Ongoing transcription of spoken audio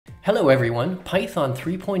Hello everyone, Python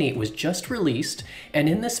 3.8 was just released, and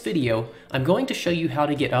in this video, I'm going to show you how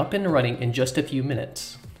to get up and running in just a few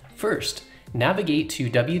minutes. First, navigate to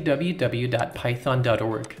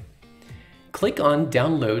www.python.org. Click on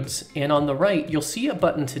Downloads, and on the right, you'll see a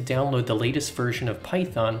button to download the latest version of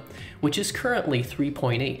Python, which is currently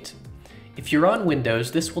 3.8. If you're on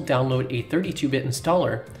Windows, this will download a 32-bit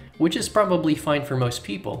installer, which is probably fine for most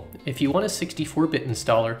people. If you want a 64-bit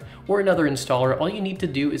installer or another installer, all you need to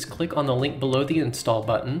do is click on the link below the install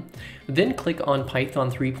button, then click on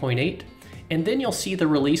Python 3.8, and then you'll see the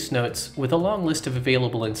release notes with a long list of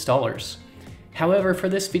available installers. However, for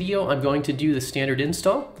this video, I'm going to do the standard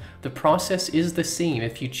install. The process is the same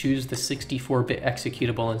if you choose the 64-bit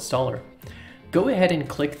executable installer. Go ahead and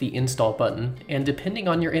click the install button, and depending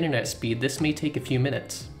on your internet speed, this may take a few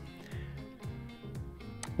minutes.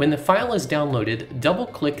 When the file is downloaded,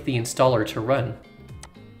 double-click the installer to run.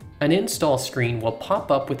 An install screen will pop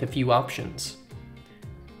up with a few options.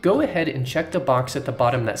 Go ahead and check the box at the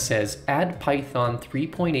bottom that says Add Python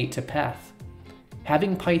 3.8 to Path.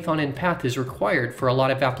 Having Python in Path is required for a lot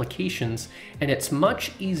of applications, and it's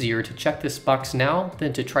much easier to check this box now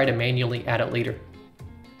than to try to manually add it later.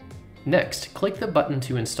 Next, click the button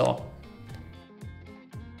to install.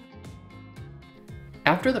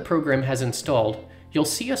 After the program has installed, you'll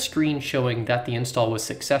see a screen showing that the install was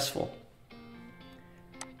successful.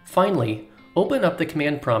 Finally, open up the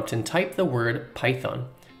command prompt and type the word Python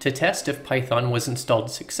to test if Python was installed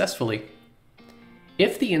successfully.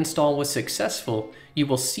 If the install was successful, you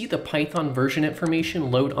will see the Python version information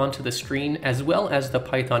load onto the screen as well as the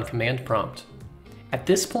Python command prompt. At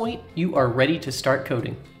this point, you are ready to start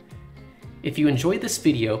coding. If you enjoyed this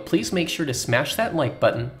video, please make sure to smash that like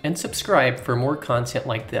button and subscribe for more content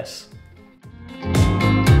like this.